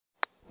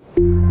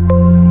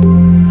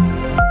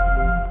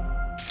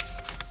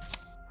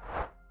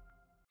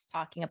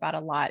Talking about a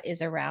lot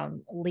is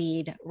around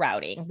lead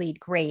routing, lead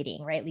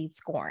grading, right? Lead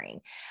scoring.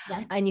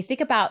 Yeah. And you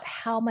think about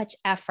how much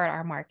effort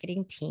our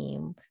marketing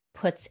team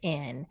puts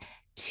in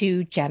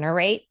to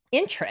generate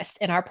interest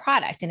in our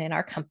product and in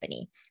our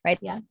company, right?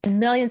 Yeah.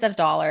 Millions of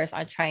dollars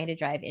on trying to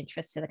drive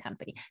interest to the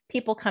company.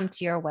 People come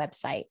to your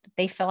website,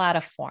 they fill out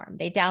a form,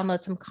 they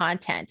download some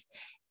content,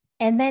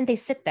 and then they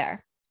sit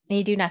there and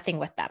you do nothing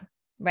with them.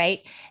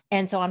 Right.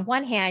 And so on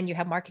one hand, you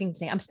have marketing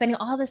saying, I'm spending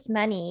all this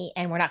money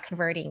and we're not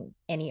converting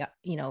any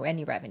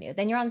revenue.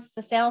 Then you're on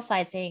the sales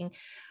side saying,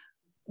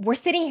 we're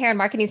sitting here and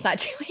marketing's not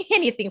doing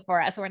anything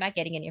for us. We're not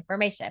getting any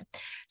information.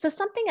 So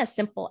something as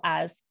simple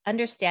as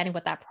understanding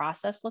what that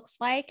process looks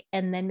like,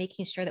 and then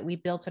making sure that we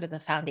build sort of the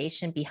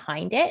foundation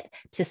behind it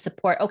to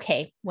support,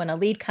 okay, when a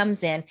lead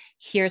comes in,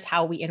 here's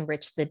how we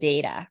enrich the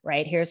data,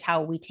 right? Here's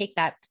how we take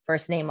that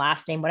first name,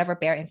 last name, whatever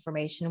bare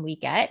information we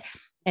get,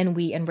 and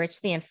we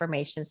enrich the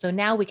information. So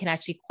now we can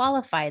actually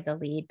qualify the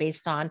lead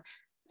based on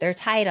their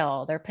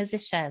title, their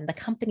position, the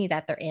company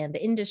that they're in,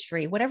 the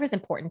industry, whatever's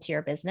important to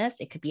your business.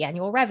 It could be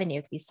annual revenue,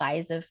 it could be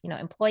size of,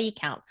 employee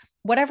count,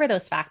 whatever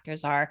those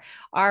factors are.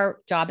 Our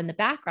job in the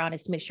background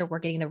is to make sure we're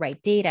getting the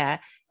right data.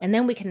 And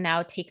then we can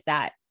now take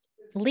that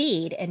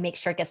lead and make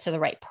sure it gets to the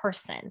right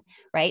person,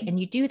 right? And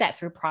you do that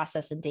through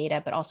process and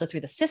data, but also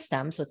through the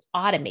system. So it's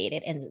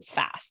automated and it's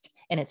fast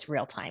and it's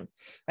real time,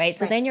 right?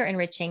 So then you're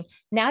enriching.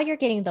 Now you're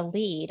getting the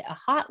lead, a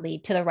hot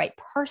lead, to the right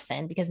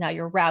person, because now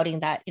you're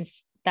routing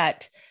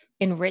that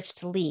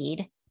enriched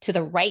lead to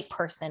the right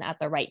person at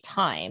the right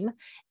time.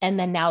 And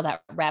then now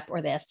that rep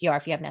or the SDR,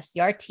 if you have an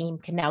SDR team,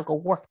 can now go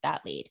work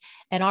that lead.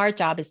 And our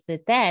job is to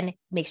then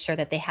make sure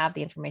that they have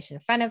the information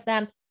in front of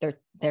them.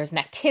 There's an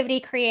activity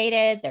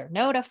created, they're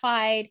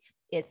notified.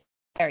 It's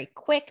very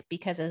quick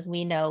because, as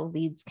we know,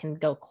 leads can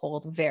go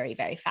cold very,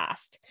 very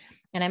fast.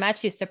 And I'm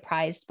actually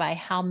surprised by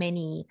how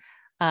many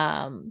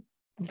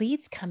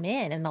leads come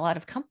in a lot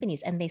of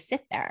companies and they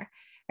sit there,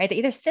 right? They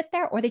either sit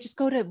there or they just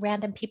go to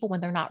random people when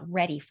they're not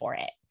ready for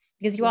it.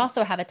 Because you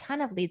also have a ton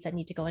of leads that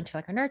need to go into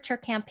like a nurture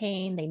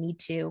campaign. They need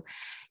to,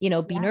 be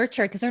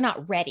nurtured because they're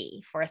not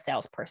ready for a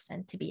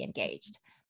salesperson to be engaged.